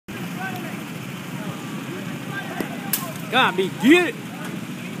Come on, B. Get it.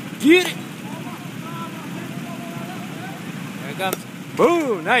 Get it. There it comes.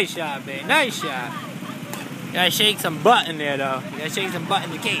 Boom. Nice shot, babe. Nice shot. You gotta shake some butt in there, though. You gotta shake some butt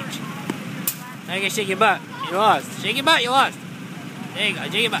in the cage. Now you gotta shake your butt. You lost. Shake your butt. You lost. There you go.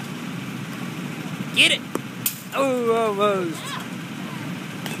 Shake your butt. Get it. Oh, almost.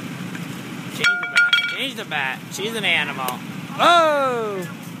 Change the bat. Change the bat. She's an animal. Oh!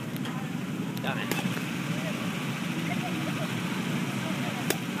 Done it.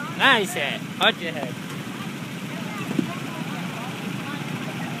 Nice hit. Watch your head.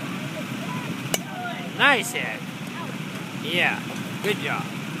 Nice hit. Yeah. Good job.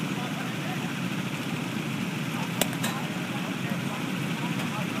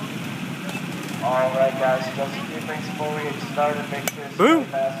 Alright guys, just a few things before we get started. Make sure you Boom.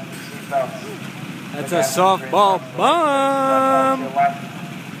 fasten your seatbelts. That's a softball bomb.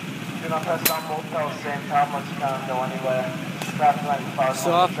 Do not press down both pedals at the same time once you can't go anywhere. Strap right in the track.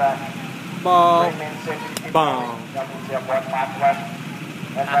 Softball bomb. That means you have one lap left.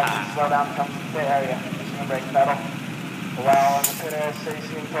 And then you slow down, come to the pit area. Just gonna brake pedal. While in the pit area, so you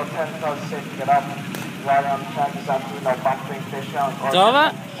see until 10 cars safe to get up. While on the track, there's absolutely no bumping, fish out, or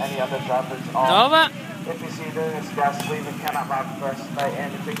any other droppers. If you see doing this gas leaving, cannot route first, right,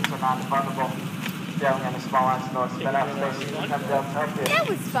 and the tickets are non-refundable. Yelling in a small line store, spin out space, you can come down to you. That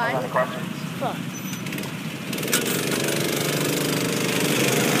was fun. Any questions? Fun.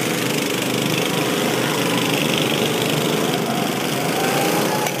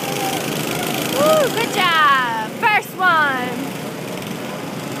 Woo, good job. First one.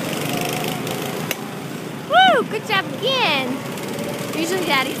 Woo, good job again. Usually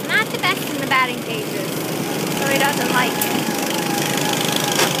Daddy's not the best in the batting cages, so he doesn't like it.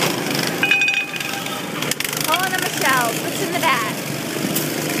 Pulling a Michelle, puts in the bat.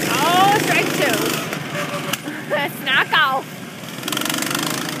 Oh, strike two. Let's knock off.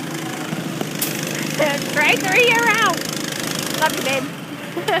 Strike three, you're out. Love you, babe.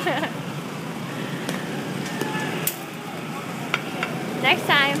 Next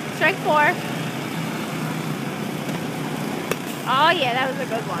time, strike four. Oh yeah, that was a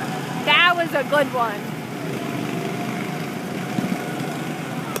good one. That was a good one.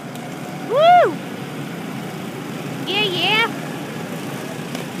 Woo! Yeah, yeah.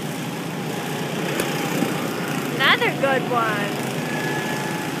 Another good one.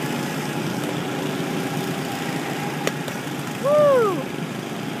 Woo!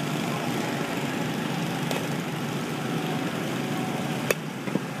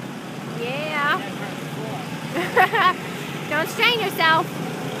 Yeah. Don't strain yourself.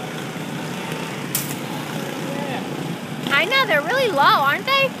 Yeah. I know, they're really low, aren't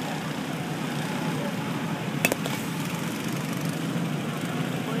they?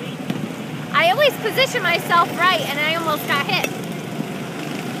 I always position myself right and I almost got hit.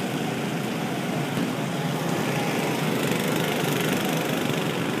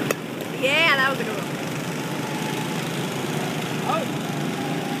 Yeah, that was a good one. Oh.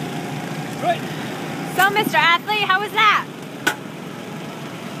 Good. So, Mr. Athlete, how was that?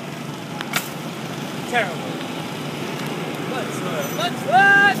 Terrible.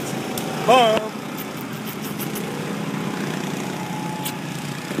 Let's bomb.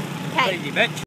 Okay. Crazy bitch.